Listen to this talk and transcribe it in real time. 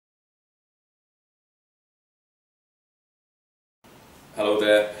Hello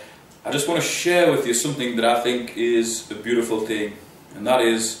there. I just want to share with you something that I think is a beautiful thing, and that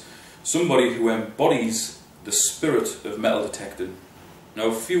is somebody who embodies the spirit of metal detecting. Now,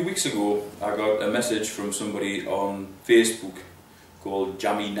 a few weeks ago I got a message from somebody on Facebook called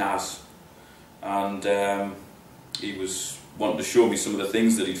Jammy Naz, and he was wanting to show me some of the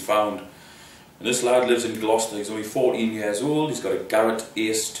things that he'd found. And this lad lives in Gloucester. He's only 14 years old, he's got a Garrett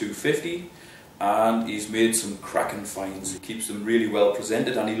Ace 250, and he's made some cracking finds. He keeps them really well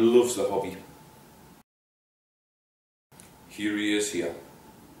presented and he loves the hobby. Here he is here.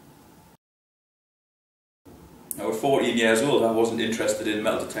 Now, at 14 years old I wasn't interested in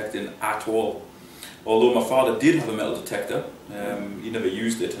metal detecting at all. Although my father did have a metal detector, he never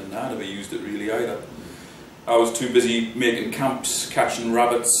used it, and I never used it really either. I was too busy making camps, catching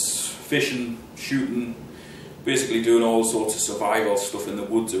rabbits, fishing, shooting, basically doing all sorts of survival stuff in the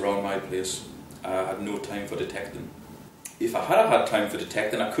woods around my place. I had no time for detecting. If I had had time for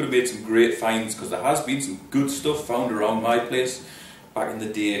detecting, I could have made some great finds, because there has been some good stuff found around my place back in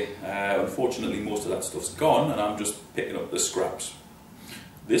the day. Unfortunately, most of that stuff's gone and I'm just picking up the scraps.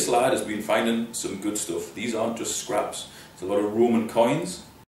 This lad has been finding some good stuff. These aren't just scraps. There's a lot of Roman coins,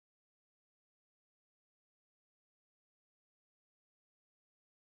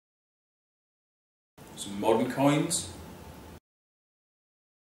 some modern coins,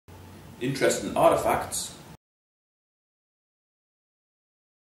 interesting artifacts,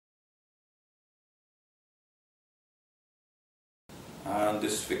 and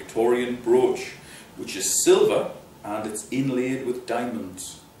this Victorian brooch, which is silver and it's inlaid with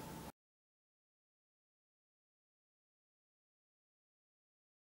diamonds.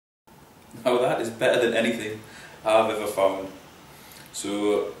 Now that is better than anything I've ever found.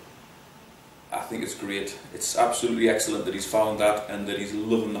 So I think it's great. It's absolutely excellent that he's found that and that he's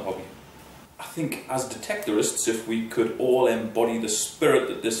loving the hobby. I think as detectorists, if we could all embody the spirit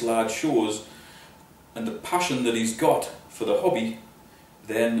that this lad shows and the passion that he's got for the hobby,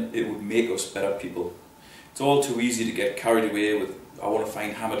 then it would make us better people. It's all too easy to get carried away with, I want to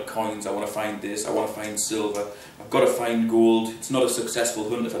find hammered coins, I want to find this, I want to find silver, I've got to find gold. It's not a successful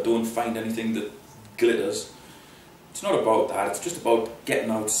hunt if I don't find anything that glitters. It's not about that, it's just about getting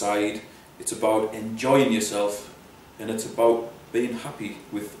outside, it's about enjoying yourself, and it's about being happy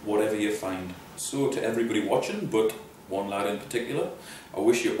with whatever you find. So to everybody watching, but one lad in particular, I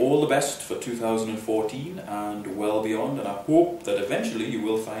wish you all the best for 2014 and well beyond, and I hope that eventually you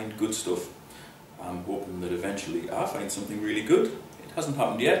will find good stuff. I'm hoping that eventually I find something really good. It hasn't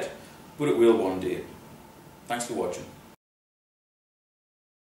happened yet, but it will one day. Thanks for watching.